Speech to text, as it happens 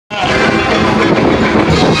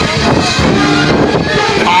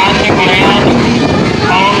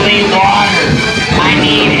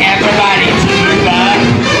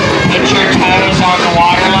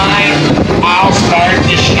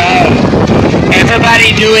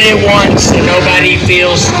Everybody do it at once so nobody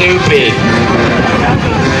feels stupid.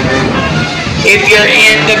 If you're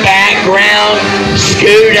in the background,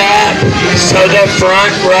 scoot up so the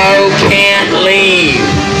front row can't leave.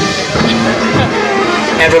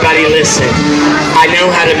 Everybody listen. I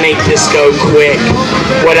know how to make this go quick.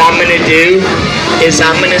 What I'm going to do is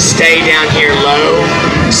I'm going to stay down here low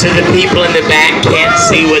so the people in the back can't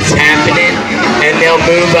see what's happening and they'll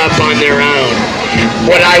move up on their own.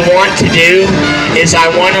 What I want to do is I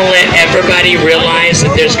want to let everybody realize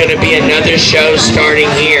that there's going to be another show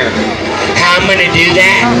starting here. How I'm going to do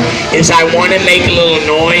that is I want to make a little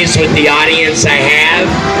noise with the audience I have.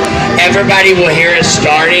 Everybody will hear us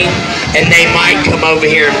starting and they might come over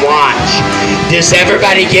here and watch. Does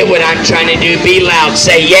everybody get what I'm trying to do? Be loud.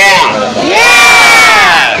 Say yeah.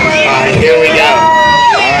 Yeah! All right, here we go.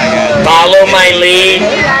 Follow my lead.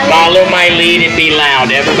 Follow my lead and be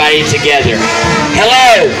loud. Everybody together.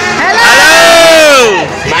 Hello. Hello.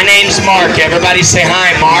 My name's Mark. Everybody say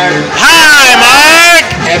hi, Mark. Hi, Mark.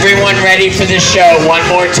 Everyone ready for the show? One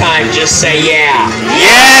more time. Just say yeah.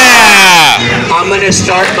 Yeah. I'm going to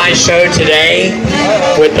start my show today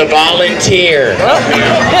with a volunteer.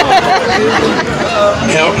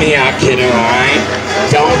 Help me out, kiddo, all right?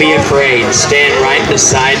 Don't be afraid. Stand right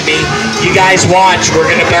beside me. You guys watch. We're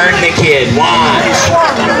going to burn the kid. Watch.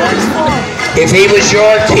 If he was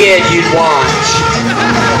your kid, you'd watch.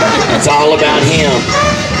 It's all about him.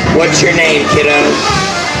 What's your name, kiddo?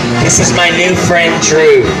 This is my new friend,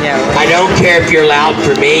 Drew. I don't care if you're loud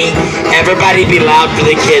for me. Everybody be loud for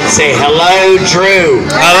the kid. Say, hello, Drew.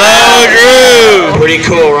 Hello, Drew. Pretty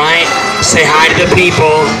cool, right? Say hi to the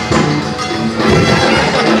people.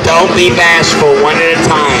 Don't be bashful, one at a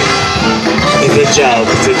time. It's a joke,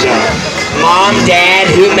 it's a joke. Mom, Dad,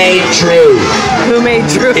 who made Drew? Who made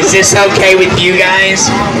Drew? Is this okay with you guys?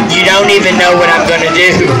 You don't even know what I'm gonna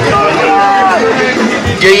do.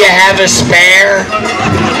 Do you have a spare?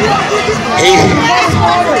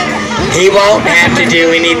 He won't have to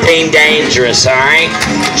do anything dangerous, all right?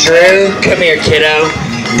 Drew, come here, kiddo.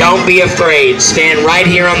 Don't be afraid. Stand right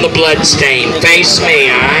here on the blood stain. Face me,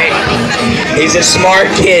 all right? He's a smart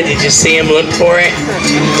kid. Did you see him look for it?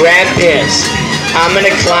 Grab this. I'm going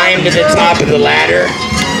to climb to the top of the ladder.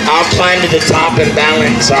 I'll climb to the top and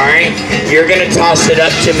balance, all right? You're going to toss it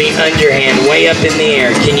up to me underhand, way up in the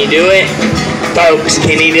air. Can you do it? Folks,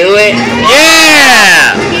 can he do it?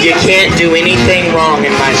 Yeah! You can't do anything wrong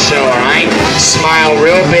in my show, all right? Smile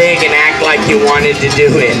real big and act like you wanted to do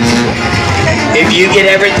it. If you get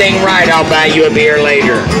everything right, I'll buy you a beer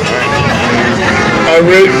later. A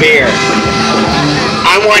root beer.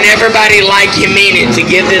 I want everybody like you mean it to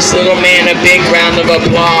give this little man a big round of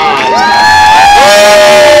applause.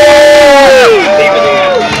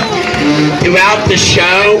 Throughout the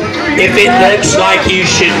show, if it looks like you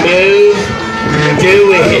should move,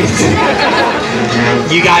 do it.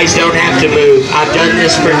 You guys don't have to move. I've done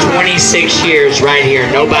this for 26 years right here.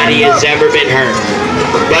 Nobody has ever been hurt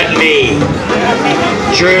but me.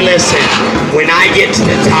 Drew, listen. When I get to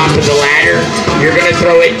the top of the ladder, you're going to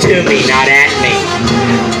throw it to me, not at me.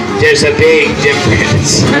 There's a big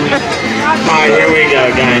difference. All right, here we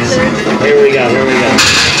go, guys. Here we go, here we go.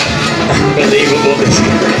 Unbelievable.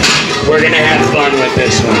 We're going to have fun with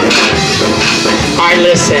this one. All right,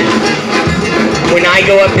 listen. When I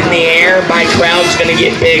go up in the air, my crowd's going to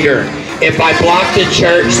get bigger. If I block the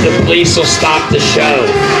church, the police will stop the show.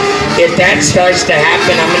 If that starts to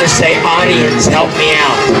happen, I'm going to say, audience, help me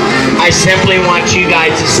out. I simply want you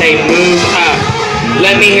guys to say, move up.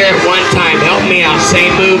 Let me hear it one time. Help me out. Say,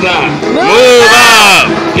 move up. Move up.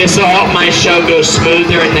 This will help my show go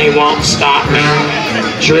smoother and they won't stop me.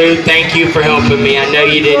 Drew, thank you for helping me. I know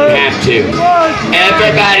you didn't have to.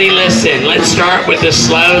 Everybody listen. Let's start with a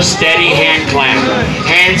slow, steady hand clap.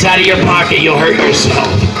 Hands out of your pocket. You'll hurt yourself.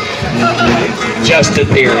 Just a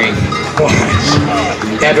theory. Watch.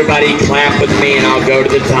 Everybody clap with me and I'll go to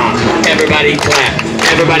the top. Everybody clap.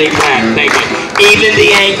 Everybody clap. Thank you. Even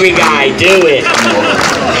the angry guy. Do it.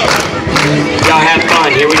 Y'all have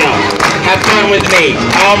fun. Here we go. Have fun with me.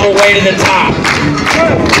 All the way to the top.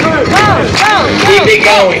 Keep it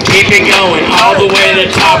going. Keep it going. All the way to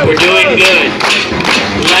the top. We're doing good.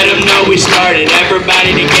 Let them know we started.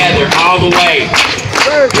 Everybody together. All the way.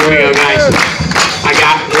 Here we go, guys. I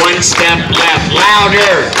got one step left.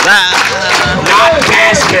 Louder. Not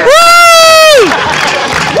faster.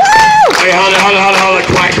 Wait, hold it.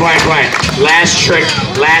 Quiet. Last trick.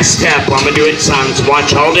 Last step. I'm going to do it, sons.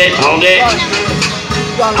 Watch. Hold it.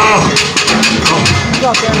 Oh.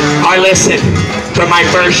 All right, listen. For my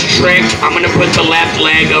first trick, I'm going to put the left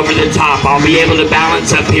leg over the top. I'll be able to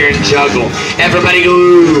balance up here and juggle. Everybody go,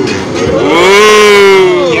 ooh.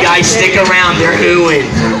 Ooh. You guys stick around. They're oohing.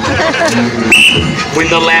 When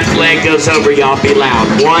the left leg goes over, y'all be loud.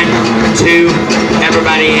 1, 2,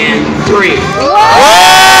 everybody in. 3.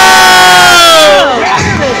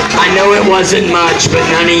 I know it wasn't much, but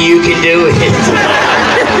none of you can do it.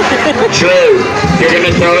 Drew, you're going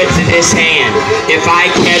to throw it to this hand. If I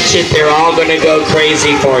catch it, they're all going to go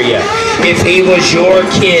crazy for you. If he was your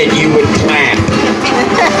kid, you would clap.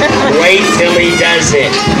 Wait till he does it.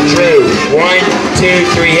 Drew, 1, 2,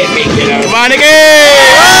 3, hit me, kiddo. Come on again!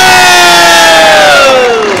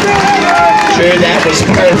 Drew, that was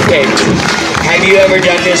perfect. Have you ever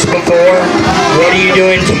done this before? What are you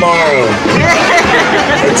doing tomorrow?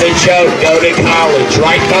 It's a joke. Go to college.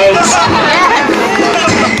 Right, folks?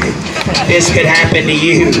 This could happen to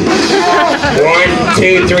you. 1,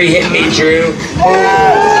 2, 3, hit me, Drew.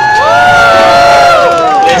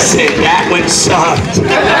 Listen, that one sucked.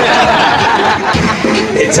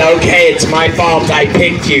 It's okay, it's my fault, I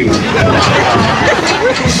picked you.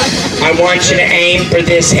 I want you to aim for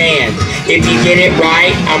this hand. If you get it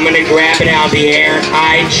right, I'm gonna grab it out of the air.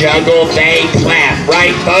 I juggle, they clap.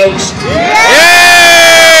 Right, folks?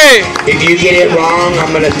 Yay! If you get it wrong, I'm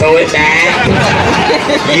gonna throw it back.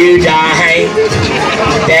 You die,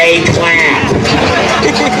 they clap.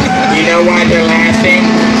 You know why they're laughing?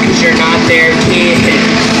 Because you're not their kid.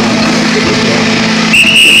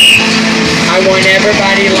 I want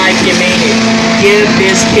everybody like you mean it. Give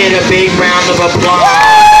this kid a big round of applause.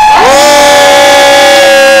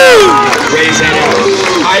 Raise that up.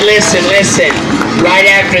 All right, listen. Right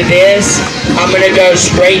after this, I'm going to go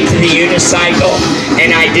straight to the unicycle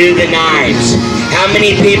and I do the knives. How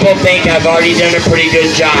many people think I've already done a pretty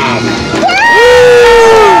good job?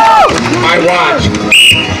 All right, watch.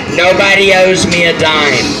 Nobody owes me a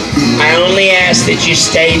dime. I only ask that you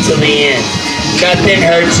stay till the end. Nothing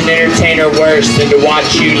hurts an entertainer worse than to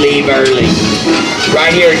watch you leave early.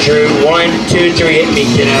 Right here, Drew. 1, 2, 3, hit me,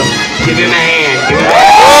 kiddo. Give him a hand.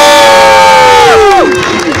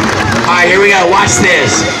 All right, here we go. Watch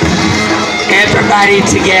this. Everybody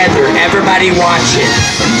together. Everybody watch it.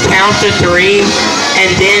 Count to 3 and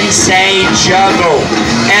then say juggle.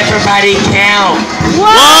 Everybody count.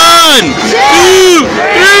 1, 2,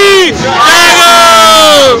 3,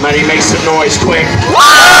 juggle! Somebody make some noise quick.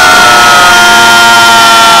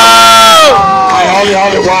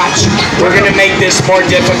 Hold it, watch. We're going to make this more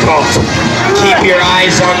difficult. Keep your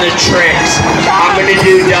eyes on the tricks. I'm going to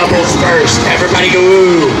do doubles first. Everybody go,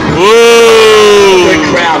 ooh. Woo! Good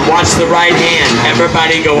crowd. Watch the right hand.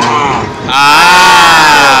 Everybody go, ah.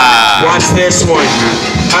 Ah! Watch this one.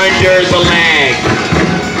 Under the leg.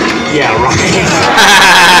 Yeah, right.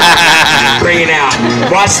 Bring it out.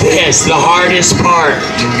 Watch this. The hardest part.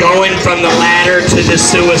 Going from the ladder to the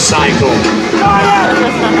suicycle.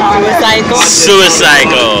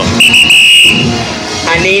 Suicycle.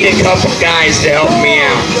 I need a couple guys to help me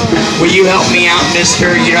out. Will you help me out,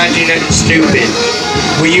 mister? You're not doing nothing stupid.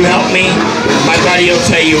 Will you help me? My buddy will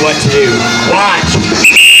tell you what to do. Watch.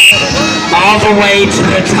 All the way to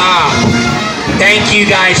the top. Thank you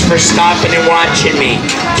guys for stopping and watching me.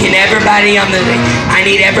 Can everybody I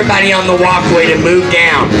need everybody on the walkway to move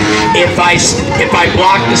down. If I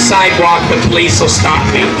block the sidewalk, the police will stop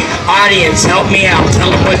me. Audience, help me out. Tell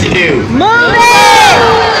them what to do. Move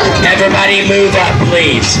it! Everybody move up,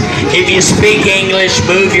 please. If you speak English,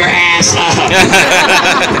 move your ass up.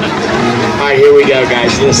 All right, here we go,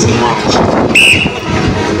 guys. Listen, watch.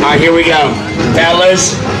 All right, here we go.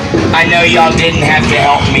 Fellas, I know y'all didn't have to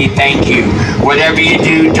help me. Thank you. Whatever you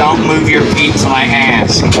do, don't move your feet till I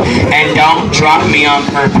ask. And don't drop me on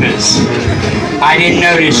purpose. I didn't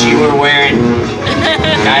notice you were wearing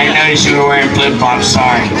flip-flops.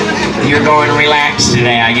 Sorry. You're going relaxed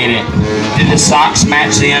today. I get it. Did the socks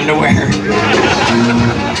match the underwear?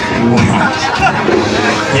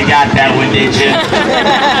 You got that one, did you?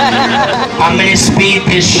 I'm going to speed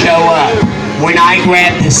this show up. When I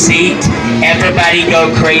grab the seat, everybody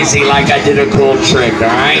go crazy like I did a cool trick,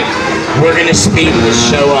 all right? We're going to speed this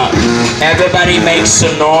show up. Everybody make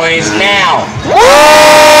some noise now.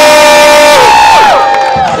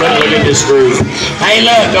 Look at this groove. Hey,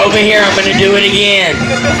 look, over here, I'm going to do it again.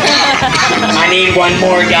 I need one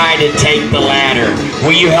more guy to take the ladder.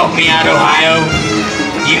 Will you help me out, Ohio?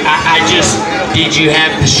 Did you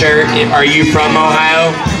have the shirt? Are you from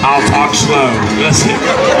Ohio? I'll talk slow. Listen.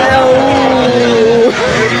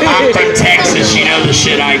 I'm from Texas. You know the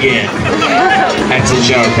shit I get. That's a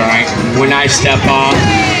joke, all right? When I step off,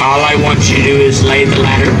 all I want you to do is lay the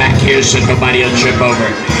ladder back here so nobody will trip over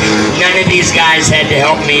it. None of these guys had to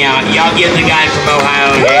help me out. Y'all give the guy from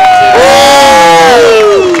Ohio a hand.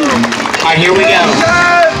 All right, here we go.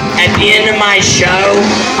 At the end of my show,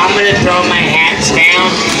 I'm going to throw my hats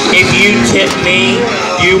down. If you tip me,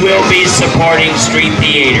 you will be supporting street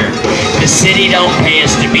theater. The city don't pay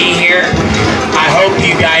us to be here. I hope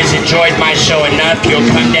you guys enjoyed my show enough. You'll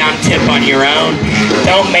come down, tip on your own.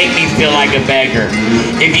 Don't make me feel like a beggar.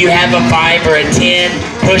 If you have a 5 or a 10,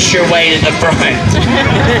 push your way to the front.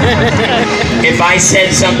 If I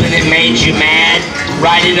said something that made you mad,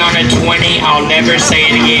 write it on a 20. I'll never say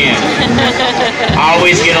it again. I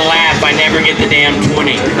always get a laugh. I never get the damn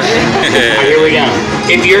 20. Here we go.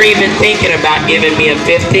 If you're even thinking about giving me a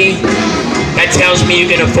 50, that tells me you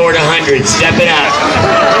can afford 100. Step it up.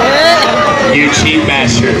 You cheap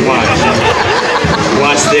bastard. Watch.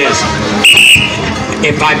 Watch this.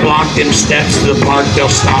 If I block them steps to the park, they'll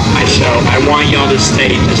stop my show. I want y'all to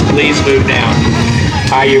stay. Just please move down.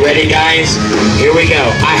 Are you ready, guys? Here we go.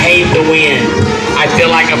 I hate the wind. I feel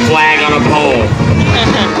like a flag on a pole.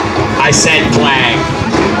 I said flag.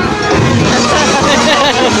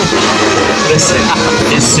 Listen,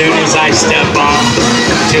 as soon as I step off,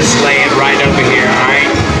 just lay it right over here, all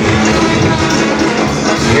right?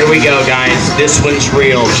 Here we go, guys. This one's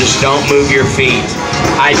real. Just don't move your feet.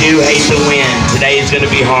 I do hate the wind. Today is going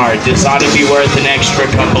to be hard. This ought to be worth an extra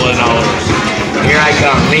couple of dollars. Here I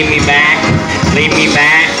come. Lead me back. Lead me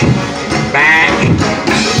back. Back.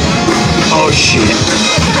 Oh, shit.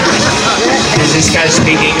 Does this guy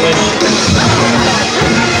speak English?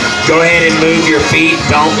 Go ahead and move your feet.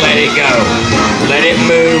 Don't let it go. Let it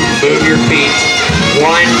move. Move your feet. 1,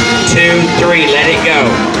 2, 3. Let it go.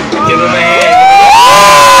 Give him a hand.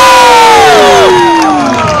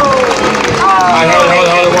 Hold on.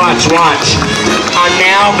 Watch. I'm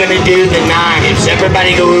now going to do the knives.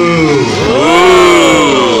 Everybody go, ooh.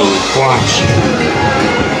 Ooh. Watch.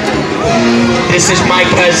 This is my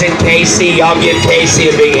cousin Casey. Y'all give Casey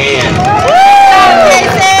a big hand.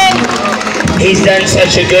 He's done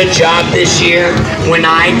such a good job this year. When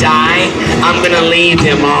I die, I'm going to leave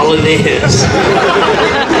him all of this.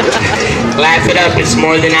 Laugh it up, it's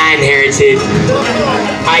more than I inherited.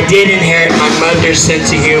 I did inherit my mother's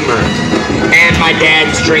sense of humor and my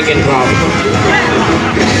dad's drinking problem.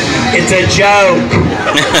 It's a joke.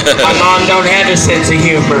 My mom don't have a sense of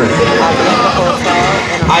humor.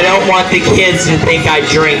 I don't want the kids to think I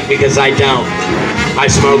drink because I don't. I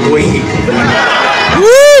smoke weed.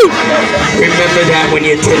 Woo! Remember that when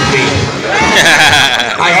you tip me.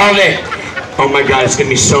 I hold it. Oh my God, it's going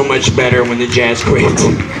to be so much better when the jazz quits.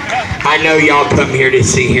 I know y'all come here to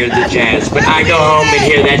hear the jazz, but I go home and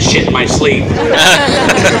hear that shit in my sleep.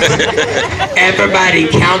 Everybody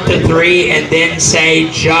count to 3 and then say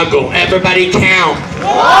juggle. Everybody count.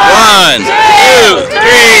 1, 2,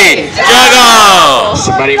 3, juggle!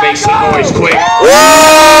 Somebody make some noise quick. Woo!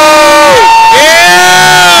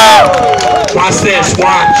 Yeah! Watch this,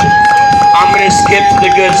 watch. I'm going to skip to the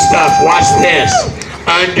good stuff. Watch this.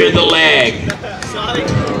 Under the leg.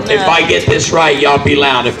 If I get this right, y'all be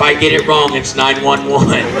loud. If I get it wrong, it's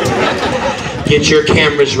 911. Get your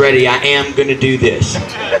cameras ready. I am going to do this.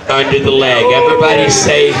 Under the leg. Everybody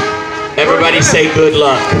say good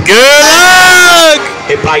luck. Good luck!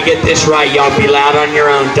 If I get this right, y'all be loud on your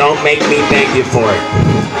own. Don't make me beg you for it.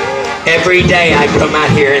 Every day I come out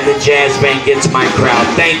here and the jazz band gets my crowd.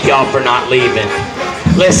 Thank y'all for not leaving.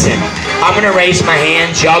 Listen, I'm going to raise my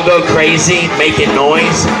hands. Y'all go crazy, making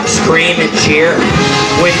noise, scream and cheer.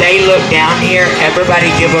 When they look down here,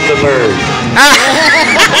 everybody give them the bird.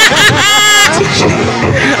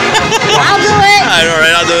 I'll do it.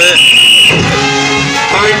 Alright, I'll do it.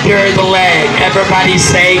 Under the leg. Everybody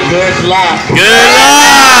say good luck. Good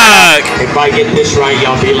luck! If I get this right,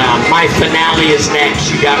 y'all be loud. My finale is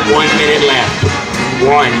next. You got 1 minute left.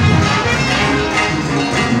 1,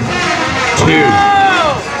 2.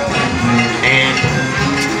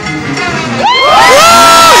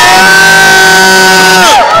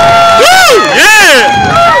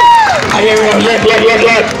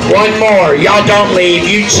 Look. One more. Y'all don't leave.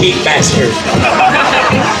 You cheap bastard.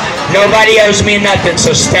 Nobody owes me nothing,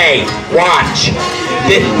 so stay. Watch.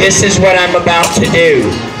 This is what I'm about to do.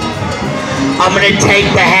 I'm going to take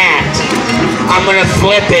the hat. I'm going to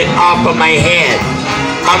flip it off of my head.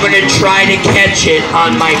 I'm going to try to catch it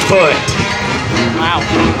on my foot. Wow.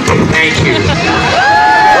 Thank you.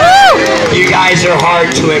 You guys are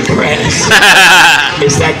hard to impress.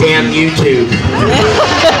 It's that damn YouTube.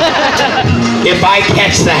 If I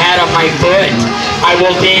catch the hat on my foot, I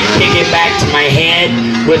will then kick it back to my head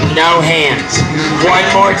with no hands. One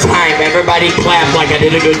more time, everybody clap like I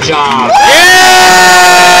did a good job.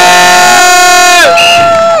 Yeah!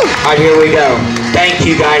 Alright, here we go. Thank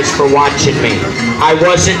you guys for watching me. I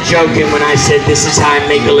wasn't joking when I said this is how I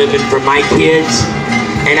make a living for my kids,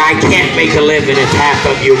 and I can't make a living if half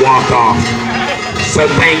of you walk off. So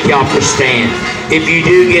thank y'all for staying. If you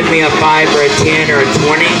do give me a 5 or a 10 or a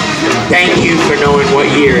 20, thank you for knowing what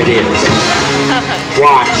year it is.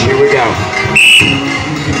 Watch, here we go.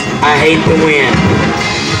 I hate the win.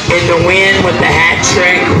 In the win with the hat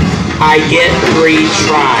trick, I get 3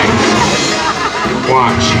 tries.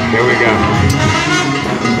 Watch, here we go.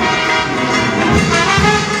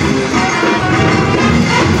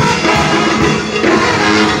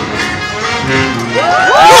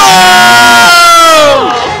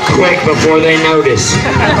 Quick before they notice.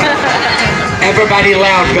 Everybody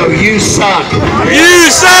loud, go, you suck. You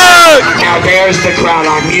suck! Now there's the crowd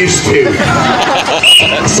I'm used to.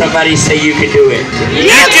 Somebody say you can do it.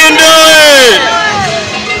 You can do it!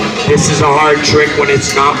 This is a hard trick when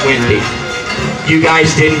it's not windy. You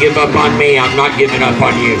guys didn't give up on me, I'm not giving up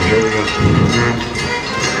on you. Here we go.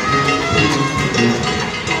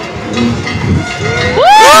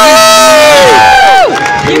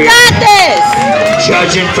 You got this!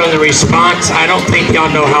 Judging from the response, I don't think y'all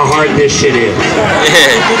know how hard this shit is.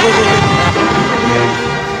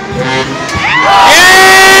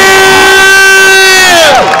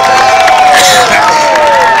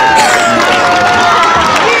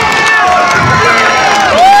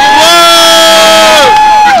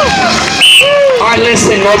 Alright,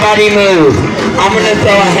 listen, nobody move. I'm gonna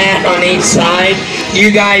throw a hat on each side. You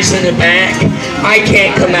guys in the back, I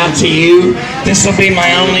can't come out to you. This will be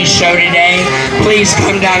my only show today. Please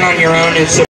come down on your own and support.